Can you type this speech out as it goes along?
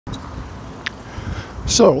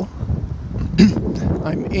So,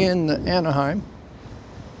 I'm in Anaheim.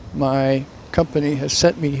 My company has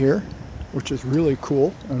sent me here, which is really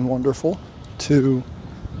cool and wonderful, to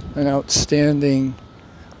an outstanding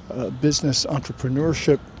business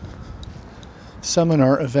entrepreneurship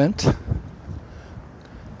seminar event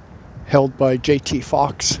held by J.T.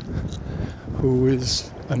 Fox, who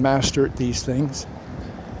is a master at these things,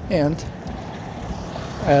 and,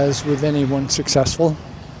 as with anyone successful,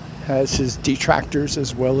 has his detractors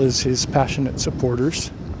as well as his passionate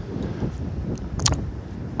supporters.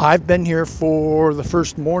 I've been here for the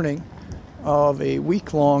first morning of a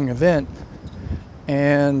week-long event,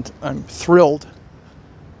 and I'm thrilled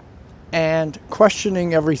and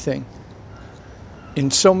questioning everything.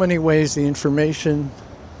 In so many ways, the information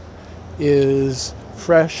is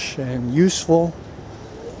fresh and useful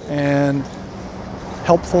and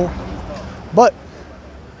helpful, but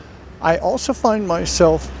I also find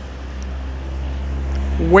myself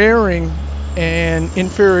wearing an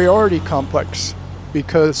inferiority complex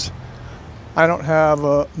because I don't have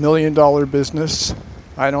 $1 million business,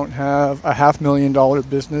 I don't have a $500,000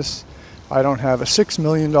 business, I don't have a $6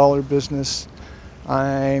 million business,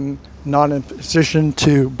 I'm not in a position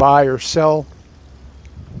to buy or sell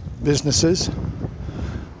businesses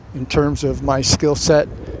in terms of my skill set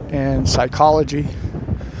and psychology.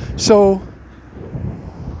 So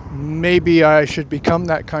maybe I should become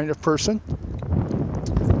that kind of person.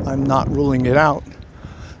 I'm not ruling it out.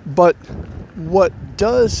 But what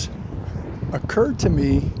does occur to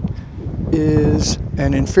me is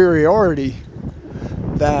an inferiority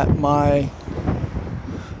that my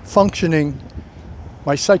functioning,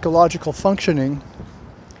 my psychological functioning,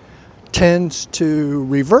 tends to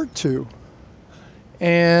revert to.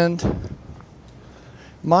 And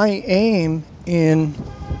my aim in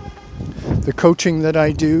the coaching that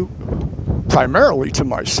I do, primarily to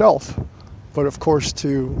myself, but of course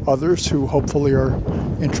to others who hopefully are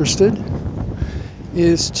interested,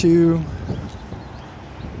 is to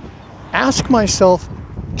ask myself,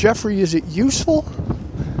 Jeffrey, is it useful?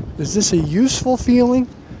 Is this a useful feeling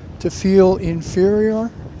to feel inferior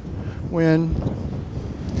when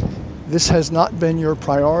this has not been your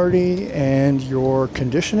priority and your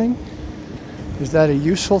conditioning? Is that a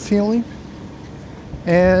useful feeling?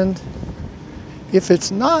 And if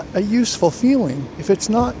it's not a useful feeling, if it's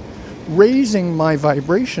not raising my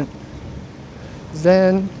vibration,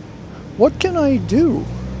 then what can I do?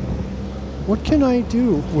 What can I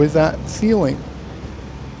do with that feeling?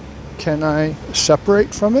 Can I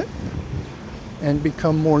separate from it and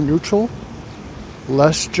become more neutral,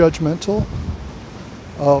 less judgmental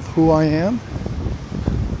of who I am?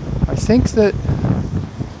 I think that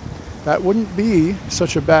wouldn't be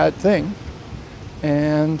such a bad thing,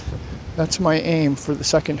 and that's my aim for the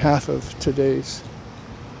second half of today's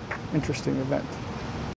interesting event.